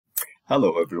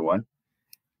Hello, everyone.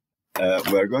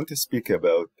 We're going to speak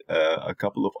about a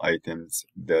couple of items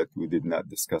that we did not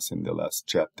discuss in the last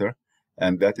chapter,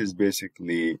 and that is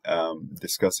basically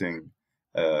discussing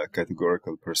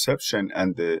categorical perception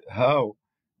and how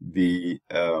the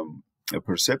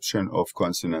perception of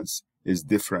consonants is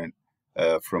different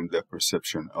from the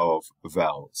perception of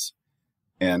vowels.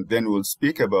 And then we'll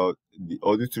speak about the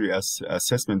auditory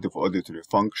assessment of auditory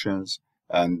functions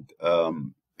and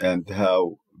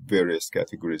how various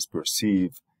categories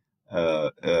perceive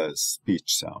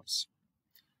speech sounds.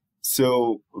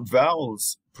 So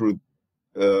vowels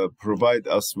provide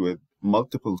us with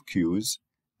multiple cues,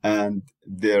 and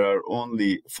there are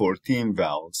only 14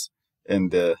 vowels in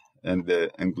the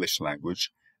English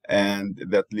language, and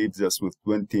that leaves us with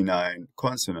 29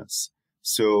 consonants.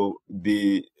 So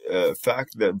the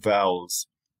fact that vowels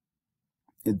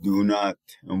do not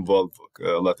involve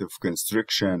a lot of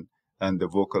constriction and the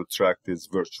vocal tract is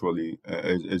virtually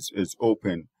is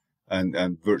open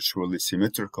and virtually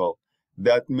symmetrical,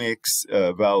 that makes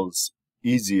vowels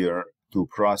easier to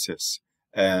process,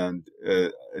 and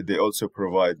they also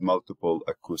provide multiple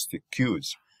acoustic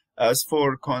cues. As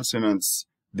for consonants,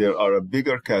 there are a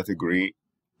bigger category,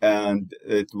 and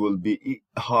it will be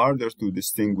harder to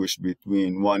distinguish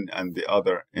between one and the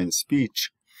other in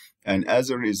speech, and as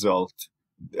a result,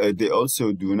 they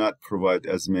also do not provide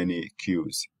as many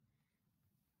cues.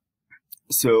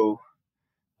 So,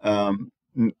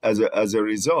 as a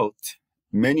result,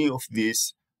 many of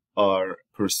these are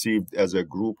perceived as a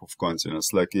group of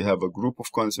consonants. Like you have a group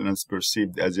of consonants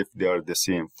perceived as if they are the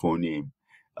same phoneme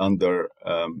under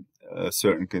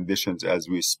certain conditions as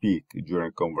we speak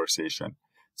during conversation.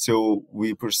 So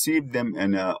we perceive them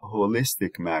in a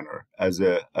holistic manner, as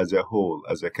a whole,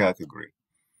 as a category.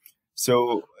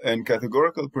 So in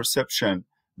categorical perception,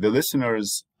 the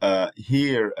listeners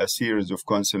hear a series of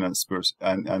consonants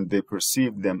and they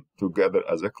perceive them together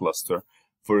as a cluster.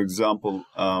 For example,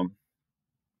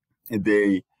 if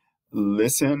they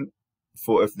listen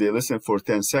for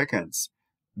 10 seconds,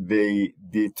 they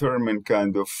determine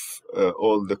kind of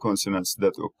all the consonants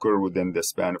that occur within the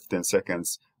span of 10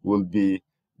 seconds will be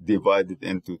divided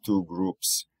into two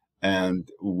groups, and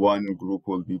one group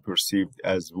will be perceived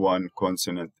as one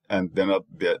consonant, and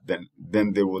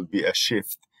then there will be a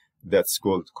shift that's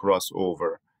called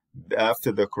crossover.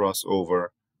 After the crossover,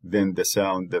 then the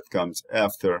sound that comes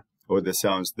after, or the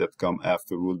sounds that come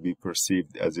after, will be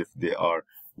perceived as if they are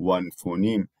one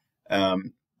phoneme.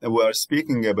 We are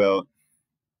speaking about,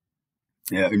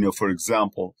 for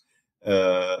example,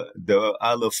 the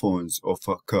allophones of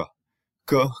a k.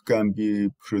 K can be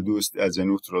produced as a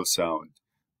neutral sound,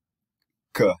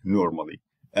 k normally,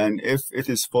 and if it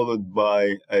is followed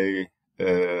by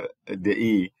the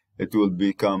e, it will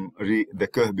become the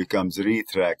k becomes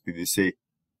retracted. You say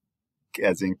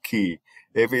as in key.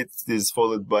 If it is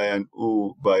followed by an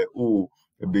u,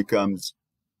 it becomes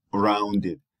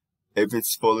rounded. If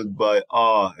it's followed by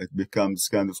it becomes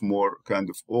kind of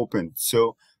open.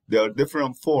 So there are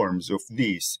different forms of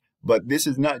these. But this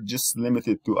is not just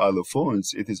limited to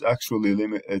allophones. It is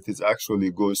actually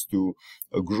goes to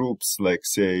groups like,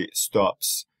 say,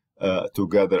 stops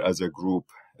together as a group.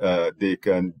 They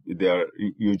are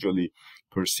usually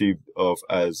perceived of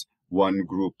as one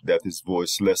group that is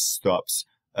voiceless stops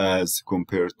as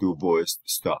compared to voiced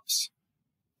stops.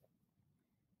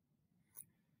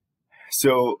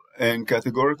 So in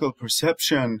categorical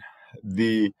perception,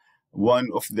 one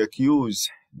of the cues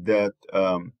that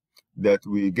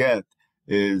we get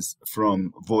is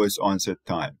from voice onset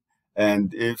time.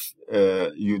 And if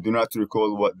you do not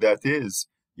recall what that is,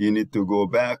 you need to go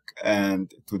back and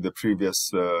to the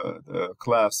previous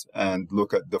class and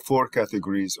look at the 4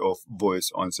 categories of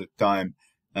voice onset time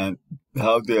and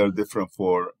how they are different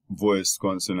for voiced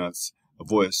consonants,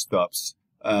 voice stops,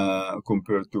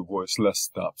 compared to voiceless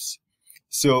stops.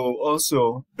 So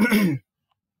also,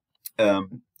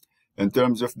 in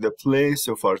terms of the place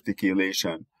of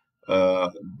articulation,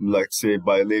 like say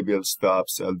bilabial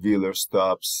stops, alveolar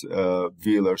stops,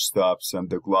 velar stops, and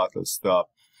the glottal stop.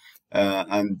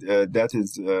 That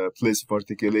is place of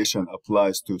articulation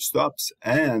applies to stops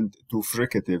and to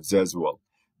fricatives as well.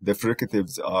 The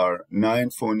fricatives are 9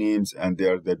 phonemes, and they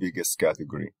are the biggest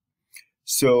category.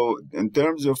 So in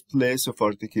terms of place of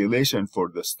articulation for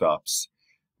the stops,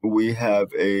 we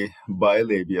have a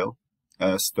bilabial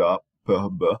stop, p,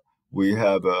 b. We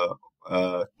have a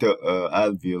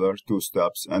alveolar, 2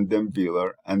 stops, and then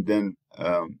velar, and then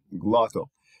glottal.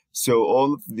 So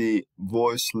all of the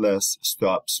voiceless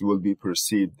stops will be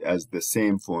perceived as the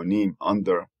same phoneme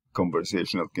under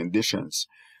conversational conditions.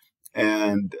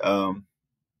 And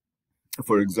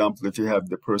for example, if you have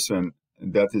the person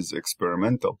that is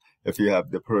experimental. If you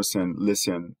have the person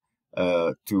listen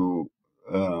to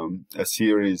a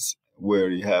series where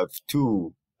you have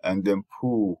tu and then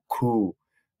pu, ku,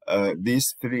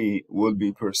 these three will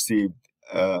be perceived,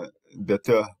 the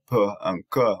t, p, and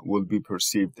k will be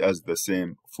perceived as the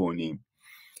same phoneme.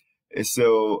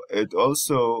 So it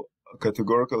also,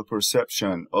 categorical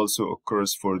perception also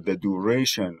occurs for the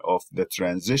duration of the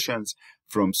transitions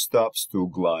from stops to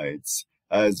glides.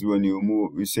 As when you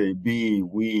move, you say be,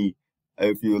 we,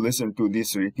 if you listen to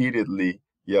this repeatedly,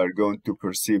 you are going to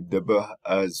perceive the b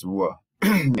as w.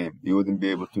 You wouldn't be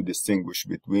able to distinguish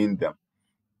between them.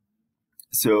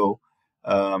 So,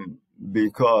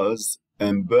 because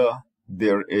in b,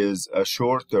 there is a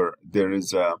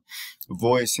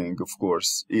voicing, of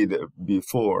course, either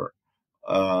before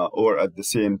or at the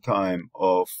same time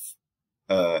of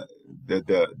the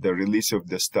release of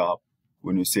the stop.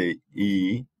 When you say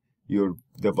E,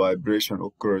 the vibration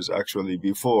occurs actually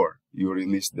before you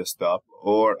release the stop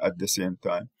or at the same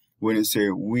time. When you say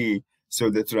we, so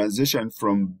the transition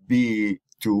from B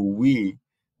to we,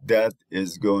 that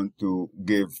is going to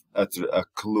give a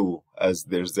clue as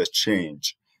there's a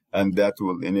change. And that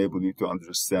will enable you to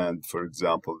understand, for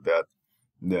example, that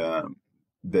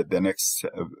the next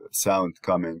sound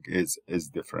coming is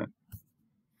different.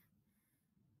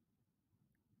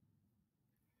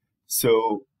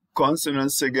 So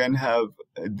consonants again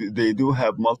they do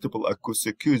have multiple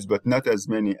acoustic cues, but not as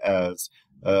many as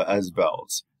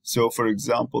vowels. So for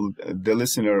example, the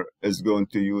listener is going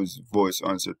to use voice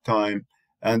onset time,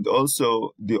 and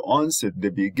also the onset,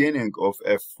 the beginning of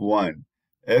F1.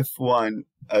 F1,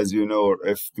 as you know, or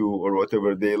F2 or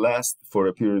whatever, they last for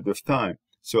a period of time.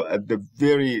 So at the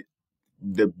very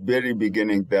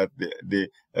beginning that the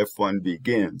F1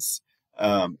 begins,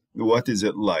 what is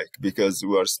it like? Because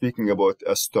we are speaking about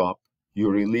a stop. You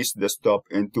release the stop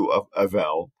into a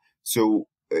vowel. So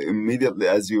immediately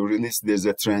as you release, there's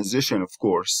a transition, of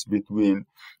course, between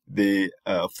the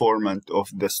formant of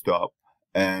the stop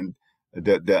and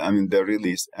the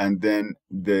release, and then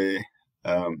the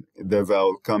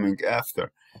vowel coming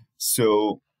after.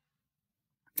 So,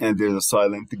 and there's a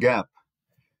silent gap.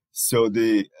 So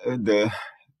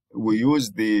we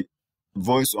use the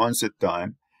voice onset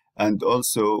time, and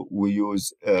also we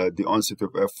use the onset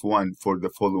of F1 for the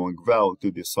following vowel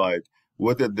to decide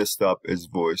whether the stop is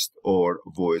voiced or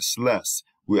voiceless.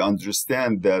 We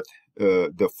understand that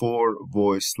the 4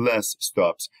 voiceless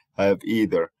stops have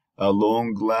either a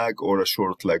long lag or a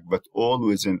short lag, but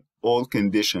always in all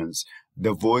conditions,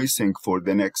 the voicing for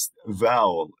the next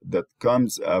vowel that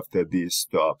comes after these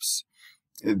stops,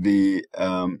 the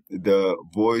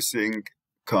voicing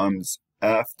comes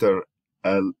after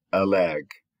a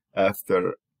lag,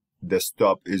 after the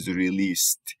stop is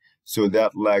released. So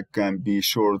that lag can be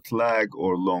short lag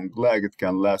or long lag. It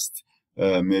can last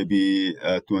maybe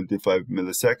 25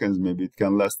 milliseconds. Maybe it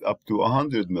can last up to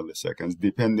 100 milliseconds,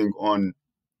 depending on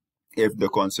if the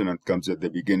consonant comes at the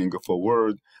beginning of a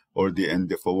word or the end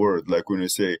of a word. Like when you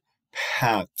say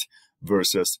pat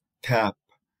versus tap.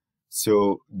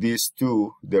 So these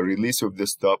two, the release of the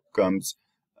stop comes,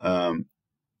 one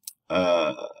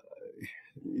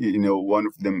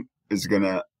of them is going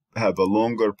to have a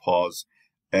longer pause,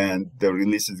 and the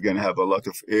release is going to have a lot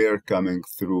of air coming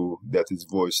through that is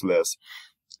voiceless.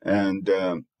 And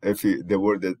if the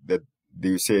word that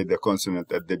you say, the consonant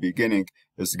at the beginning,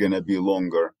 is going to be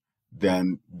longer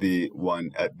than the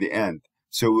one at the end.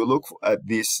 So we look at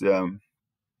this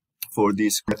for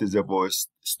this, that is a voice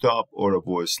stop or a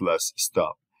voiceless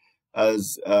stop.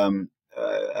 As a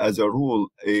rule,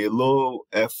 a low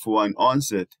F1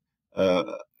 onset,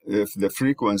 if the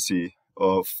frequency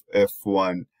of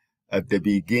F1 at the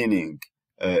beginning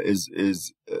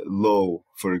is low,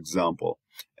 for example,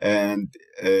 and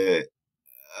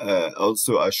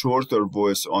also a shorter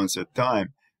voice onset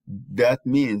time, that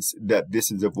means that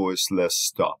this is a voiceless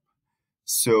stop.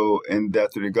 So in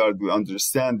that regard, we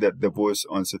understand that the voice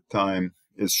onset time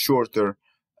is shorter,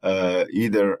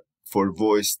 either for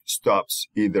voiced stops,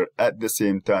 either at the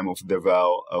same time of the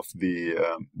vowel of the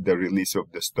release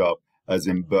of the stop, as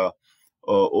in b,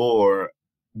 or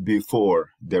before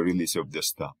the release of the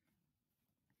stop.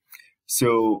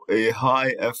 So a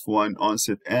high F1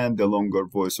 onset and a longer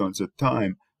voice onset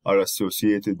time are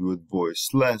associated with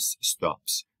voiceless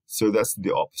stops. So that's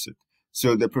the opposite.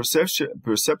 So the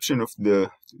perception of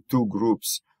the two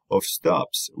groups of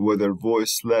stops, whether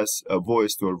voiced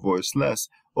or voiceless,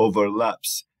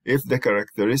 overlaps if the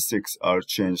characteristics are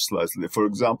changed slightly. For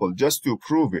example, just to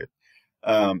prove it,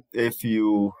 if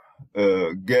you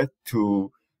get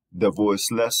to the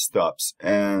voiceless stops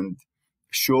and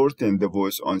shorten the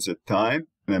voice onset time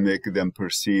and make them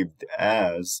perceived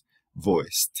as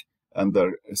voiced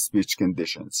under speech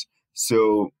conditions.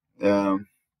 So, and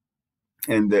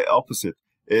the opposite,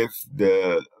 if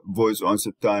the voice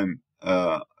onset time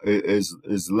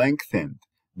is lengthened,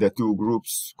 the two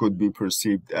groups could be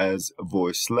perceived as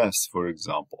voiceless, for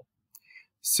example.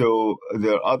 So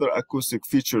there are other acoustic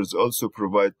features also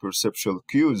provide perceptual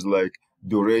cues like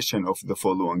duration of the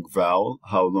following vowel,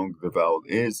 how long the vowel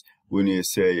is. When you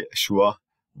say schwa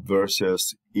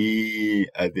versus e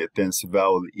at the tense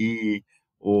vowel e,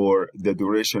 or the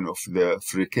duration of the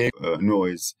fricative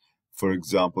noise, for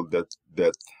example, that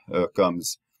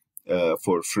comes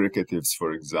for fricatives,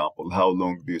 for example. How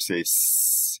long do you say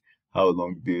s? How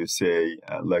long do you say,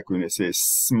 like when you say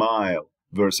smile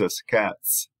versus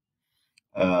cats?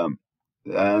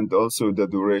 And also the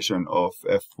duration of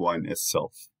F1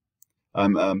 itself.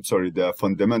 I'm sorry, the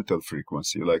fundamental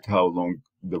frequency, like how long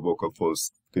the vocal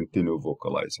folds continue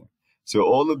vocalizing. So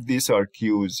all of these are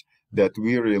cues that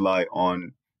we rely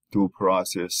on to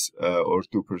process or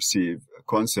to perceive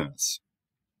consonants.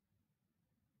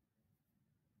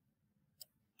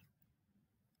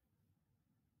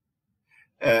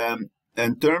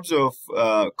 In terms of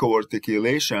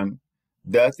co-articulation,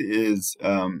 that is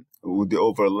the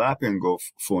overlapping of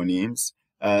phonemes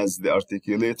as the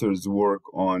articulators work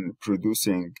on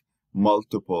producing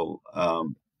multiple,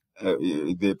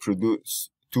 they produce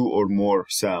two or more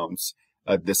sounds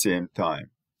at the same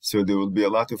time. So there will be a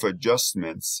lot of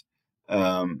adjustments.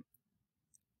 The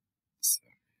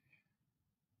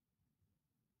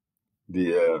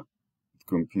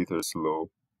computer is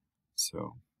slow,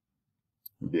 so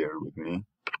bear with me.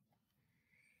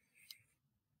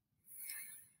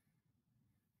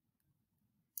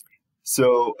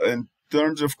 So in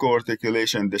terms of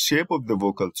co-articulation, the shape of the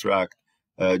vocal tract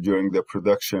during the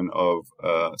production of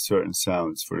certain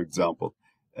sounds, for example,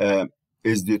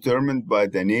 is determined by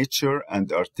the nature and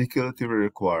articulatory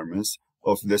requirements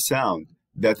of the sound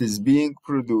that is being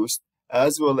produced,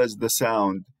 as well as the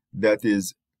sound that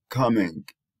is coming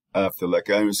after. Like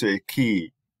I would say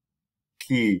key,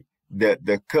 that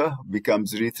the k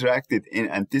becomes retracted in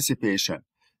anticipation.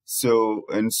 So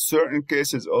in certain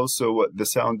cases also what the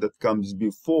sound that comes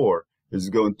before is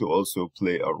going to also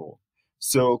play a role.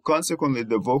 So consequently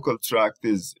the vocal tract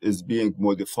is being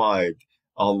modified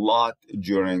a lot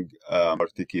during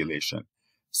articulation.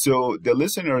 So the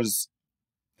listeners,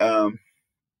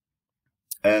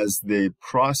 as they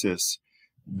process,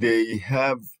 they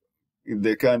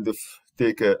kind of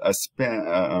take a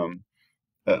span,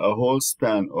 a whole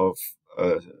span of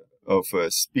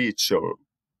speech, or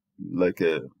like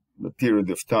a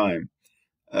period of time,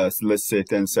 let's say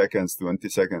 10 seconds, 20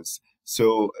 seconds.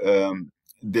 So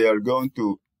they are going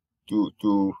to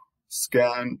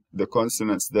scan the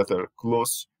consonants that are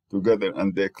close together,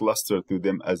 and they cluster to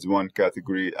them as one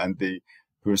category, and they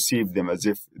perceive them as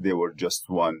if they were just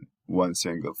one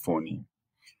single phoneme.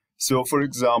 So for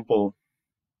example,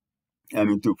 I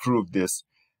mean, to prove this,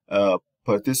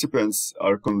 participants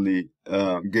are currently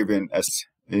given as,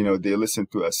 you know, they listen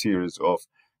to a series of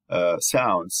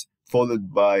sounds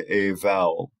followed by a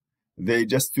vowel. They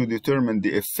just to determine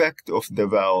the effect of the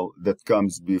vowel that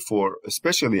comes before,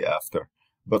 especially after.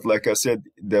 But like I said,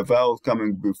 the vowel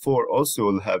coming before also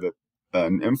will have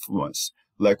an influence.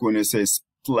 Like when you say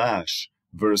splash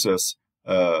versus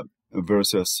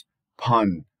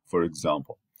pun, for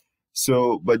example.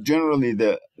 So, but generally,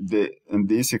 in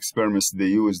these experiments, they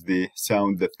use the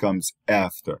sound that comes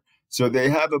after. So they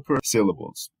have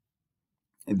syllables.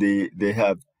 They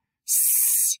have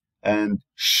s and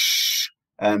sh,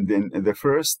 and then in the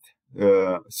first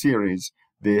series,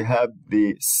 they have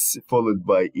the s followed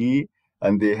by e,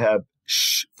 and they have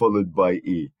sh followed by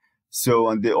e. So,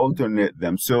 and they alternate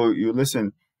them. So you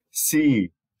listen,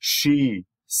 see, she,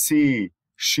 see,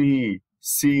 she,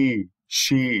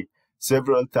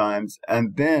 several times,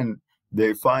 and then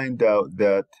they find out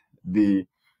that they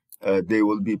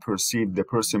will be perceived, the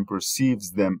person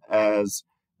perceives them as,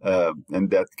 in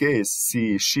that case,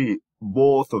 see, she,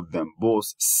 both of them,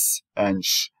 both s and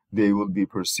sh, they will be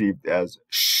perceived as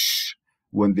sh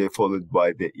when they're followed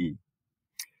by the e.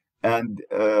 And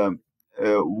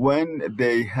when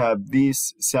they have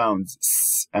these sounds,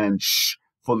 s and sh,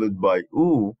 followed by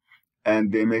oo,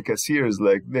 and they make a series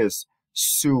like this,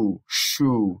 su,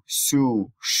 shu,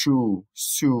 su, shu,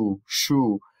 su,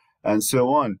 shu, and so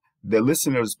on, the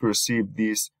listeners perceive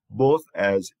these both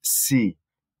as si.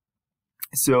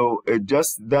 So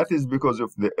that is because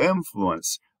of the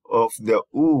influence of the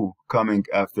oo coming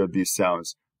after these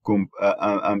sounds.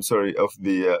 I'm sorry, of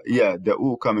the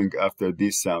oo coming after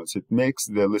these sounds. It makes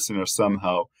the listener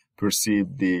somehow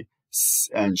perceive the s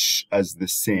and sh as the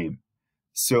same.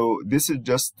 So this is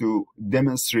just to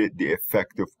demonstrate the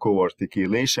effect of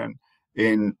co-articulation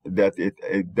in that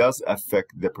it does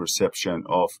affect the perception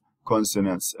of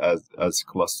consonants as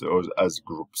clusters or as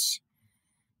groups.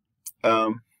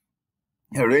 A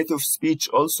rate of speech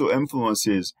also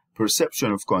influences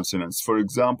perception of consonants. For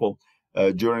example,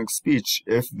 during speech,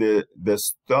 if the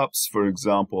stops, for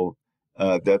example,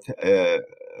 that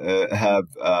have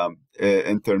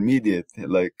intermediate,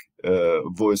 like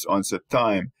voice onset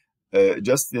time,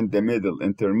 just in the middle,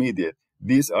 intermediate,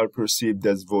 these are perceived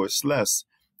as voiceless.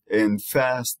 In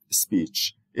fast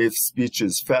speech, if speech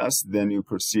is fast, then you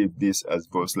perceive this as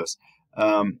voiceless.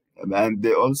 And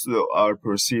they also are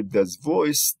perceived as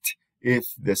voiced if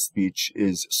the speech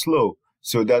is slow.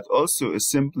 So that also is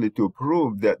simply to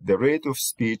prove that the rate of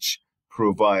speech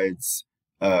provides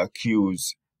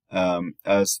cues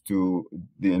as to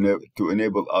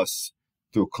enable us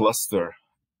to cluster,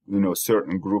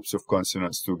 certain groups of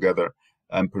consonants together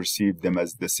and perceive them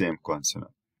as the same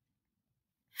consonant.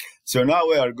 So now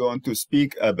we are going to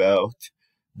speak about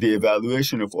the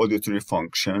evaluation of auditory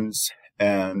functions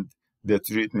and the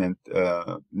treatment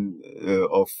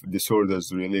of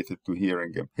disorders related to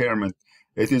hearing impairment.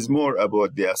 It is more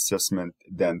about the assessment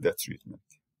than the treatment.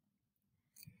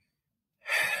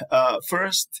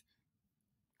 First,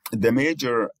 the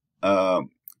major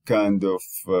kind of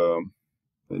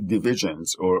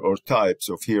divisions or types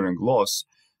of hearing loss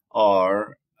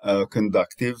are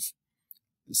conductive,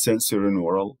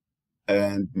 sensorineural,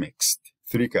 and mixed.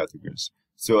 3 categories.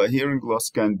 So a hearing loss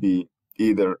can be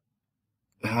either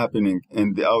happening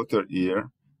in the outer ear,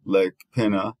 like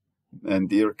pinna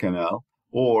and ear canal,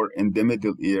 or in the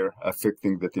middle ear,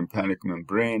 affecting the tympanic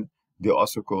membrane, the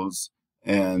ossicles,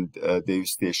 and the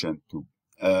eustachian tube.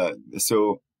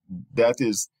 So that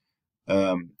is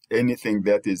anything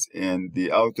that is in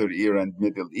the outer ear and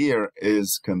middle ear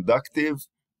is conductive,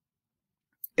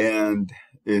 and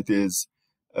it is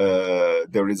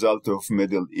the result of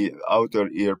outer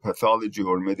ear pathology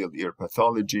or middle ear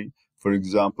pathology. For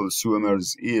example,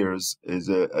 swimmer's ears is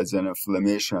an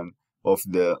inflammation of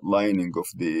the lining of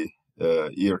the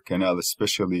ear canal,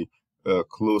 especially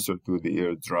closer to the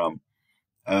eardrum.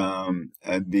 And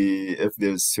if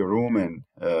there's cerumen,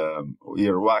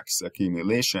 earwax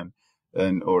accumulation,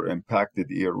 or impacted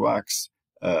earwax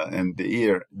in the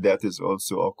ear, that is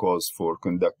also a cause for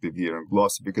conductive hearing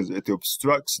loss because it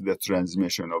obstructs the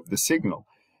transmission of the signal.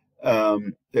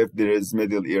 If there is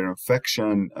middle ear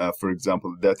infection, for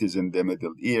example, that is in the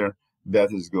middle ear,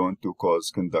 that is going to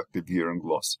cause conductive hearing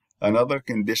loss. Another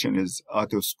condition is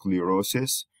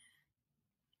otosclerosis.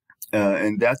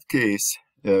 In that case,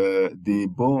 the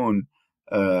bone,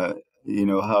 how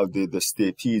the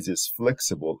stapes is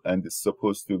flexible and it's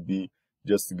supposed to be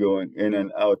just going in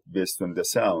and out based on the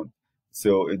sound.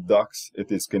 So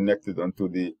it is connected onto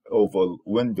the oval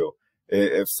window.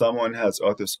 If someone has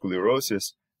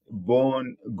otosclerosis,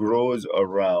 bone grows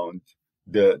around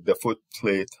the foot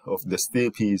plate of the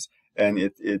stapes and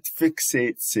it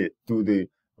fixates it to the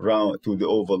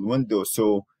oval window,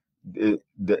 so the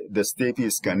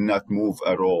stapes cannot move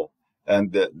at all,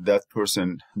 and that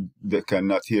person that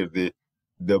cannot hear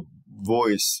the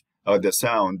voice or the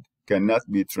sound cannot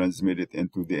be transmitted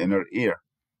into the inner ear.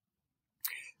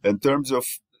 In terms of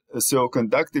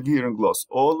conductive hearing loss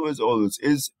always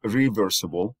is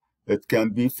reversible. It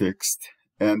can be fixed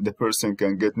and the person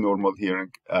can get normal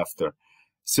hearing after.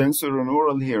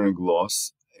 Sensorineural hearing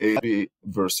loss is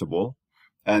reversible,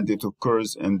 and it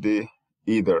occurs in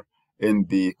either in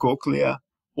the cochlea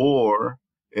or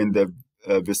in the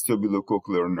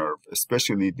vestibulocochlear nerve,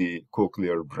 especially the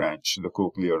cochlear branch, the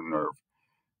cochlear nerve.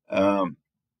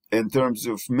 In terms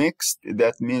of mixed,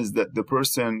 that means that the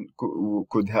person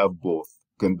could have both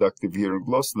conductive hearing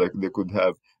loss, like they could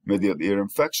have medial ear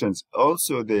infections.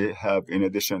 Also, they have, in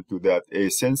addition to that, a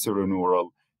sensorineural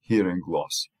hearing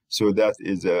loss. So that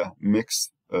is a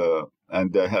mix,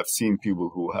 and I have seen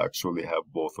people who actually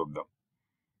have both of them.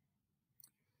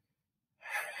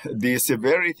 The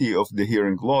severity of the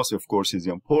hearing loss, of course, is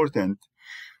important.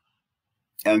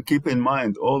 And keep in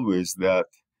mind always that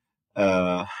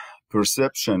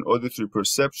perception, auditory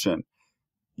perception,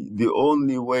 the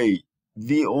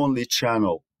only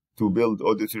channel to build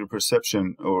auditory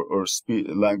perception or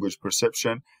language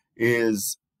perception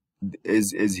is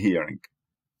hearing.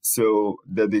 So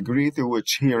the degree to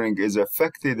which hearing is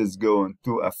affected is going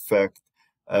to affect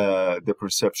the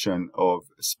perception of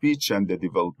speech and the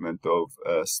development of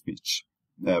speech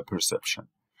perception.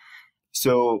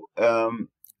 So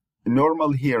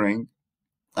normal hearing,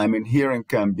 hearing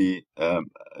can be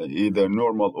either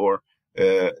normal or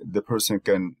the person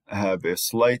can have a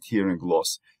slight hearing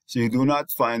loss. So you do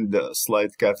not find the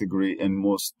slight category in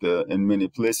in many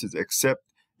places, except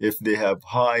if they have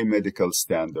high medical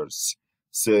standards.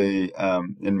 Say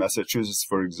in Massachusetts,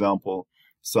 for example,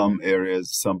 some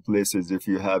areas, some places, if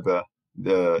you have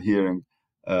the hearing,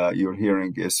 your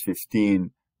hearing is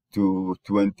 15 to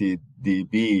 20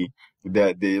 dB,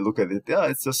 that they look at it,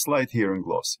 it's a slight hearing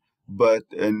loss. But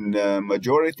in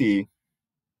majority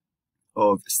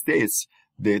of states,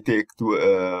 they take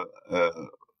to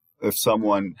if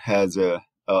someone has a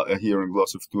hearing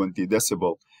loss of 20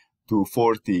 decibel to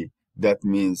 40, that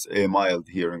means a mild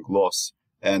hearing loss.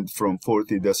 And from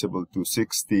 40 decibel to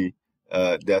 60,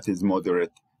 that is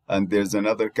moderate. And there's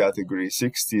another category,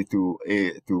 60 to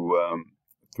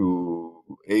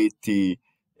 80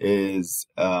 is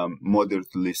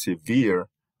moderately severe,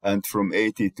 and from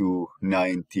 80 to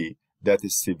 90, that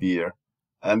is severe.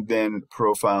 And then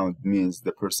profound means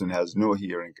the person has no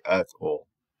hearing at all.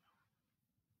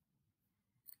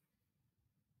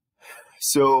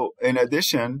 So in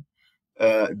addition,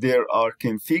 there are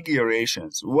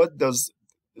configurations. What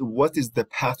is the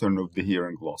pattern of the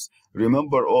hearing loss?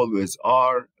 Remember always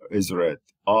R is red.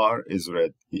 R is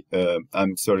red.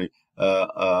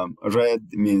 Red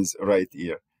means right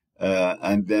ear.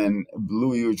 And then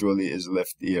blue usually is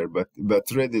left ear, but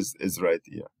red is right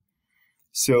ear.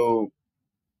 So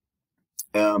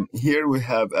here we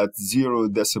have at 0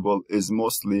 decibel is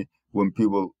mostly when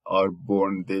people are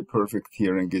born, the perfect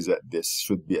hearing is at this,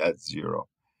 should be at 0.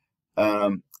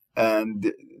 And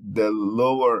the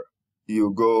lower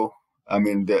you go,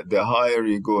 the higher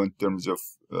you go in terms of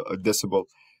decibel,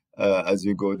 as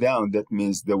you go down, that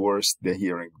means the worse the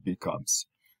hearing becomes.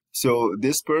 So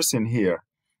this person here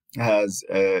has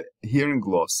a hearing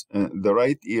loss. The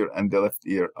right ear and the left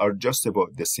ear are just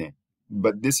about the same.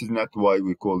 But this is not why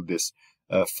we call this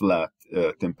flat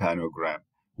tympanogram.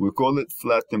 We call it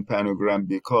flat tympanogram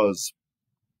because,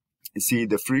 you see,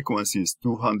 the frequency is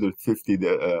 250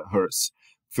 hertz,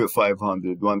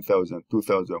 500, 1000,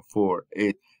 2004,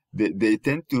 8. They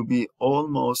tend to be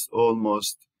almost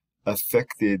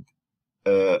affected,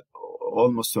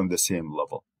 almost on the same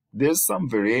level. There's some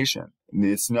variation.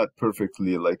 It's not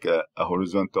perfectly like a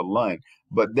horizontal line,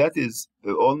 but that is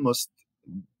almost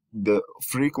the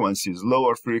frequencies,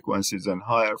 lower frequencies and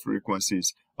higher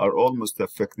frequencies are almost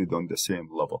affected on the same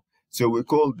level. So we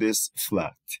call this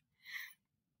flat.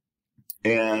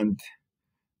 And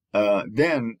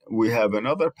then we have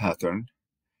another pattern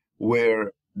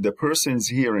where the person's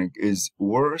hearing is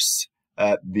worse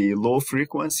at the low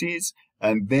frequencies,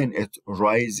 and then it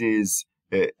rises.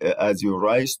 As you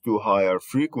rise to higher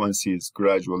frequencies,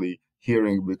 gradually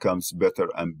hearing becomes better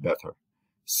and better.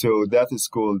 So that is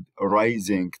called a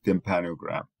rising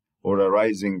tympanogram, or a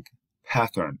rising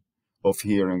pattern of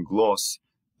hearing loss.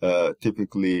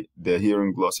 Typically, the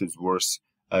hearing loss is worse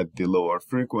at the lower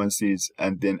frequencies,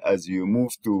 and then as you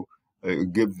move to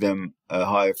give them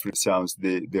higher sounds,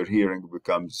 their hearing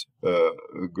becomes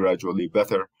gradually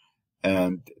better,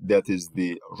 and that is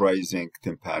the rising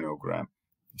tympanogram.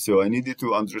 So I needed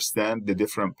to understand the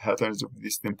different patterns of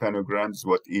these tympanograms,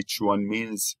 what each one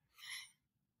means.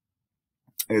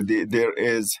 There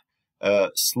is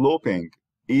sloping,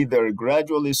 either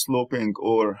gradually sloping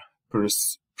or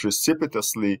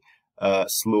precipitously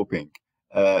sloping.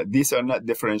 These are not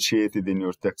differentiated in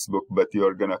your textbook, but you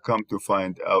are going to come to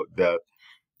find out that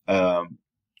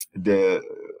the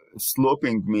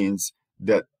sloping means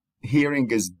that hearing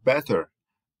is better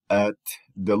at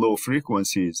the low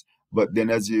frequencies, but then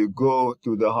as you go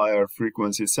to the higher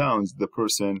frequency sounds, the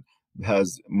person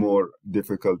has more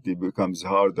difficulty, becomes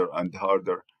harder and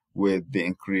harder with the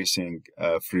increasing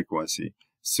frequency.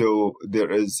 So there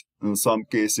is, in some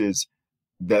cases,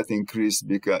 that increase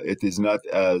because it is not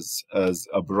as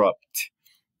abrupt,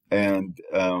 and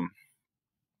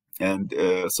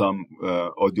some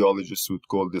audiologists would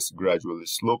call this gradually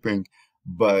sloping,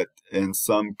 but in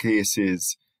some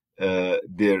cases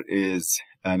there is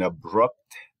an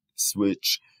abrupt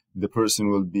switch. The person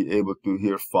will be able to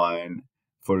hear fine.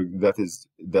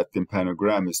 That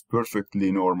tympanogram is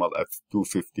perfectly normal at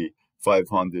 250,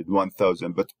 500,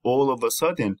 1000, but all of a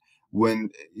sudden,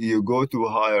 when you go to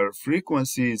higher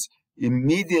frequencies,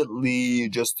 immediately you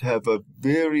just have a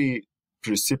very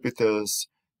precipitous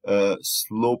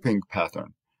sloping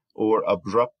pattern, or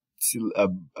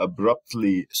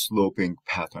abruptly sloping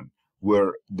pattern,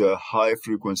 where the high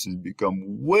frequencies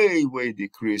become way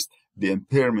decreased. The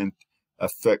impairment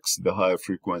affects the higher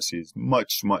frequencies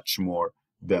much more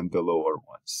than the lower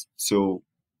ones. So,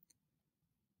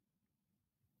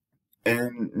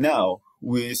 and now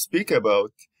we speak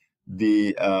about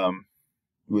the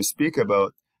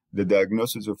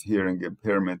diagnosis of hearing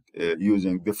impairment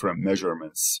using different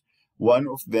measurements. One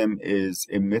of them is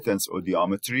immittance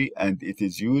audiometry, and it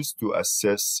is used to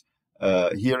assess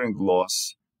hearing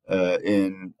loss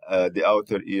in the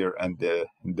outer ear and the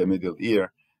middle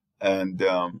ear, and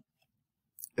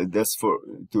that's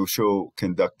to show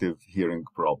conductive hearing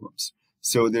problems.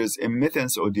 So there's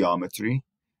immittance audiometry.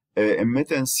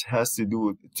 Immittance has to do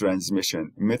with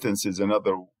transmission. Immittance is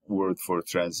another word for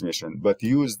transmission, but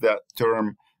use that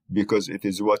term because it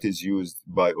is what is used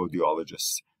by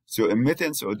audiologists. So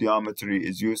immittance audiometry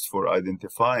is used for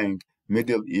identifying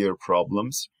middle ear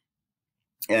problems,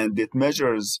 and it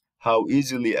measures how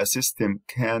easily a system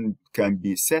can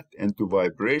be set into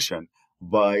vibration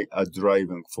by a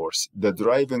driving force. The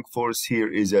driving force here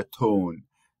is a tone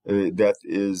that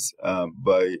is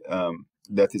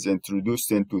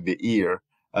introduced into the ear,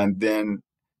 and then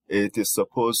it is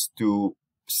supposed to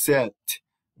set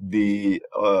the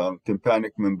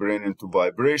tympanic membrane into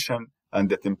vibration, and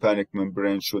the tympanic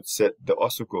membrane should set the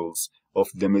ossicles of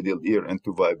the middle ear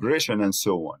into vibration, and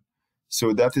so on.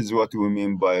 So that is what we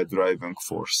mean by a driving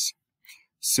force.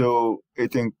 So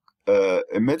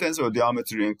immittance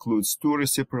audiometry includes two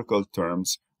reciprocal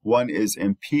terms. One is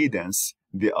impedance,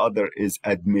 the other is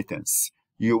admittance.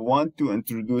 You want to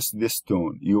introduce this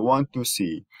tone. You want to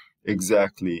see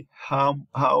exactly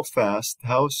how fast,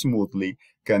 how smoothly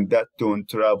can that tone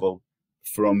travel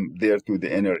from there to the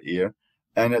inner ear.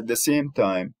 And at the same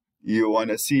time, you want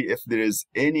to see if there is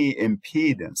any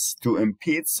impedance. To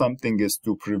impede something is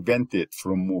to prevent it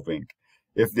from moving.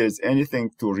 If there's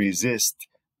anything to resist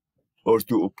or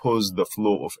to oppose the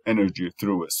flow of energy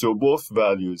through it. So both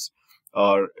values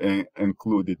are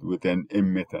included within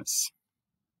immittance.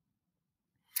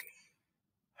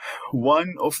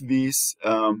 One of these,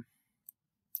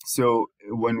 so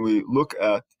when we look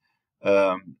at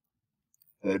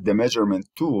the measurement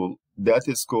tool, that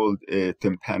is called a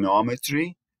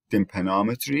tympanometry,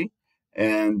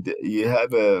 and you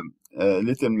have a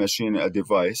little machine, a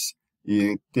device.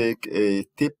 You take a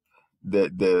tip,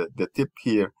 the tip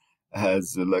here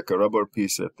has like a rubber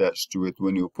piece attached to it.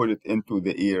 When you put it into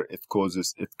the ear, it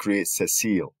creates a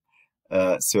seal,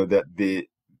 so that the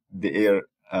air,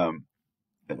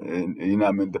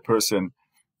 the person,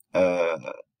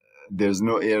 there's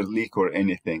no air leak or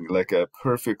anything, like a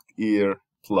perfect ear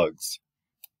plugs.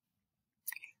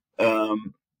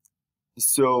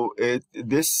 So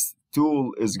this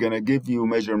tool is going to give you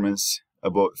measurements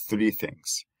about three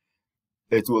things.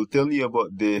 It will tell you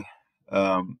about the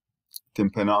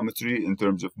tympanometry in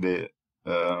terms of the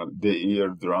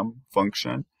eardrum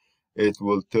function. It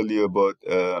will tell you about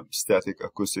static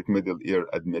acoustic middle ear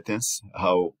admittance,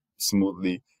 how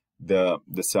smoothly the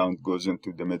sound goes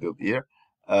into the middle ear,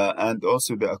 and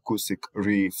also the acoustic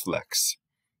reflex.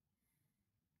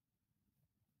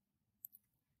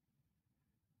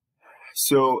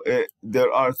 So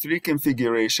there are three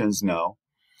configurations now.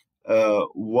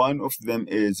 One of them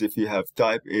is if you have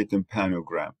type A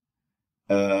tympanogram.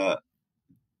 Type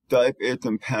A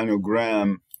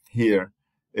tympanogram here,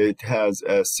 it has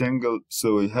a single,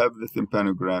 so you have the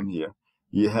tympanogram here.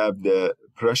 You have the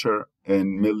pressure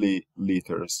in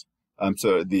milliliters.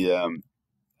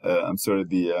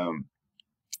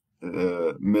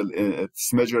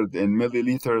 It's measured in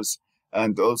milliliters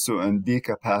and also in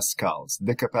decapascals.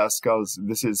 Decapascals,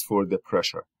 this is for the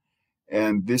pressure,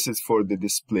 and this is for the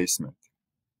displacement.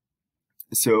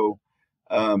 So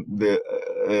there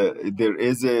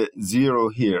is a 0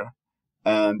 here,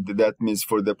 and that means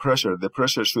for the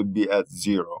pressure should be at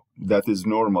 0. That is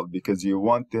normal because you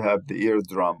want to have the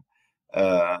eardrum,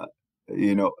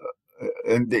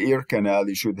 in the ear canal,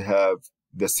 you should have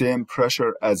the same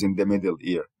pressure as in the middle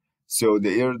ear. So the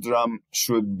eardrum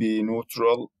should be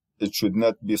neutral. It should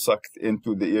not be sucked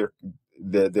into the ear,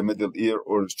 the middle ear,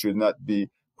 or it should not be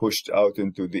pushed out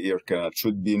into the ear canal. It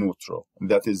should be neutral.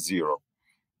 That is 0.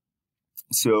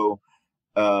 So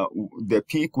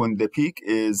when the peak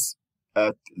is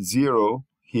at 0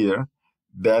 here,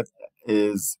 that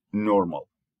is normal.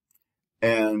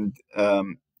 And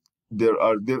there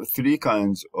are three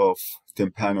kinds of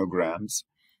tympanograms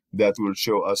that will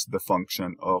show us the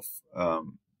function of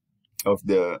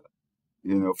the,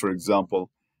 for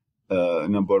example,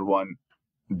 number one,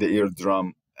 the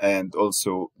eardrum, and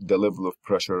also the level of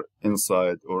pressure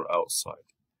inside or outside.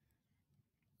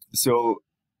 So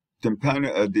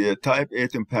the type A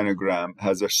tympanogram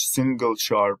has a single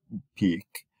sharp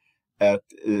peak at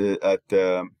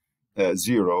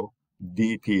 0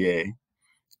 dPa,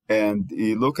 and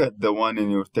you look at the one in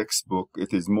your textbook,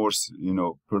 it is more,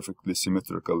 perfectly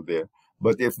symmetrical there.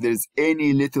 But if there's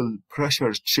any little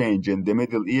pressure change in the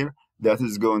middle ear, that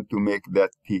is going to make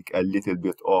that peak a little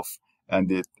bit off, and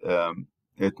it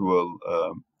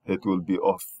will be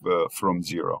off from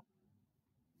 0.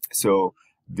 So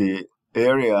the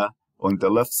area on the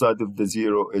left side of the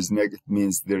zero is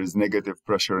means there is negative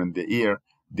pressure in the ear.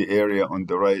 The area on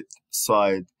the right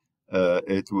side,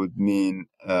 it would mean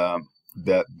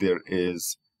that there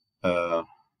is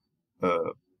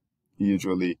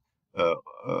usually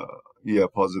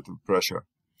positive pressure.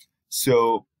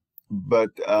 So,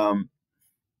 but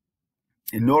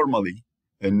normally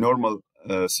in normal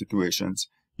situations,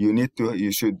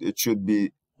 it should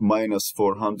be minus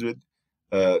 400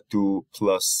 to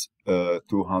plus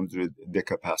 200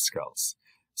 decapascals.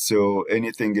 So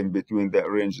anything in between that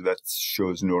range, that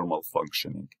shows normal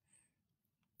functioning.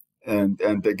 And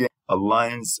again,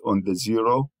 aligns on the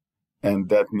zero, and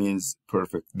that means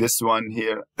perfect. This one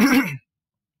here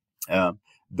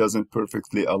doesn't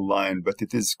perfectly align, but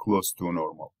it is close to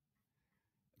normal.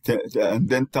 And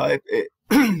then type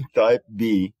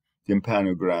B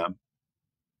tympanogram,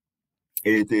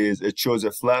 it shows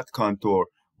a flat contour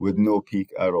with no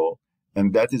peak at all,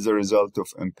 and that is a result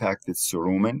of impacted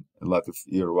cerumen, a lot of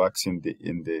earwax in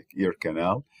the ear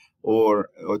canal, or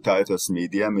otitis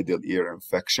media, middle ear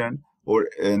infection,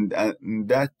 and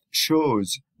that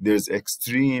shows there's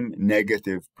extreme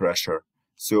negative pressure.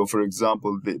 So, for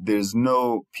example, there's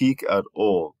no peak at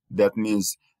all. That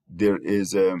means there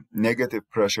is a negative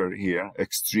pressure here,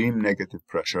 extreme negative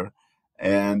pressure,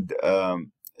 and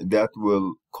that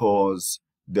will cause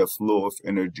the flow of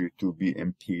energy to be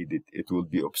impeded. It will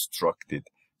be obstructed.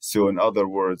 So in other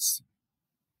words,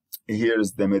 here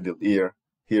is the middle ear,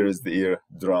 here is the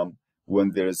eardrum.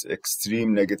 When there is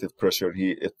extreme negative pressure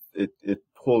here,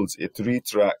 it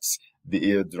retracts the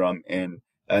eardrum in,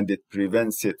 and it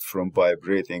prevents it from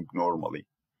vibrating normally.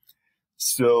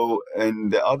 So,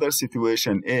 and the other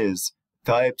situation is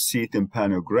type C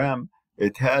tympanogram.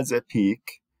 It has a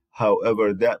peak.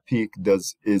 However, that peak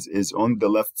is on the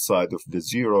left side of the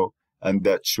zero, and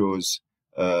that shows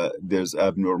there's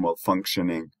abnormal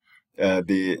functioning.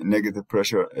 The negative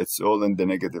pressure, it's all in the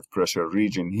negative pressure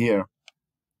region here,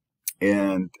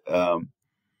 and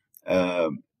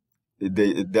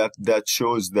that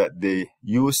shows that the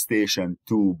eustachian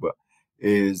tube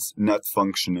is not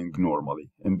functioning normally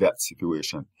in that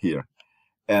situation here.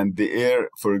 And the air,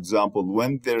 for example,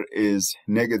 when there is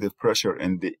negative pressure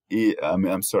in the ear,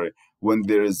 when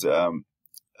there is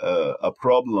a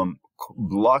problem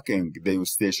blocking the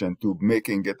eustachian tube,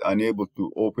 making it unable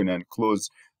to open and close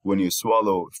when you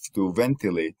swallow to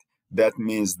ventilate, that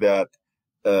means that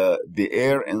the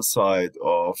air inside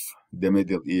of the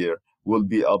middle ear will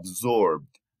be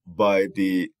absorbed by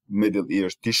the middle ear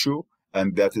tissue,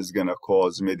 and that is going to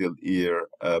cause middle ear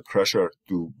pressure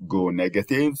to go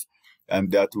negative,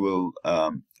 and that will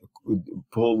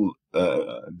pull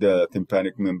the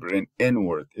tympanic membrane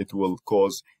inward. It will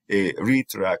cause a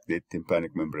retracted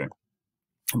tympanic membrane.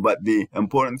 But the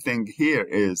important thing here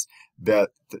is that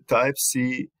type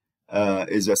C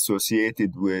is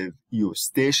associated with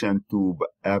eustachian tube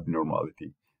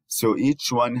abnormality. So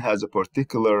each one has a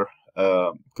particular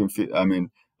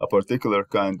a particular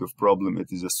kind of problem it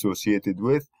is associated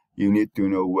with. You need to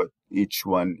know what each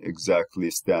one exactly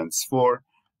stands for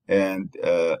and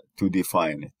to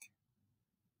define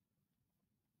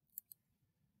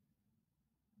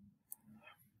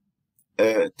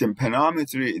it.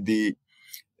 Tympanometry,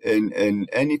 in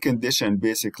any condition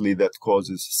basically that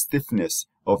causes stiffness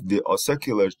of the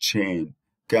ossicular chain,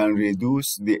 can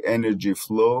reduce the energy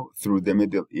flow through the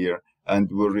middle ear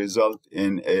and will result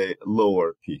in a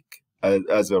lower peak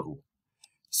as a rule.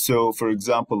 So, for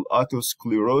example,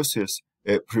 otosclerosis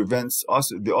prevents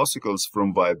the ossicles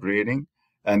from vibrating,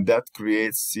 and that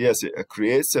creates, it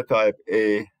creates a type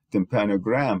A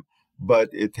tympanogram, but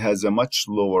it has a much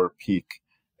lower peak,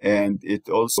 and it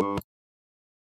also